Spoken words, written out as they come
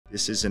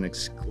This is an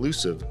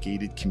exclusive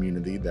gated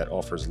community that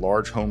offers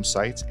large home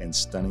sites and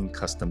stunning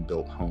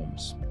custom-built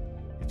homes.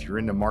 If you're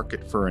in the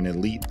market for an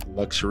elite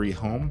luxury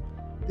home,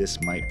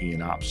 this might be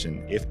an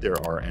option if there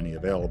are any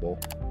available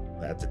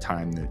at the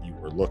time that you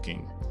were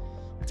looking.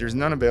 If there's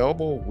none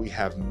available, we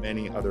have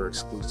many other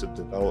exclusive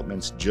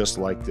developments just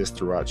like this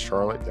throughout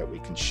Charlotte that we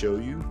can show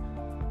you.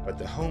 But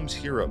the homes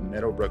here at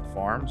Meadowbrook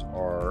Farms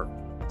are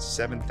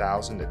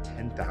 7,000 to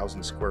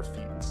 10,000 square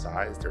feet in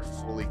size. They're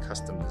fully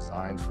custom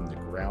designed from the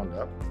ground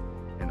up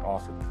and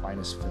offer the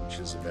finest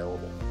finishes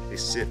available. They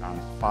sit on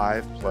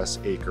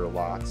 5+ acre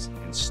lots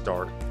and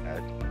start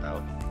at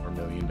about $4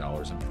 million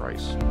in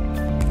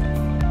price.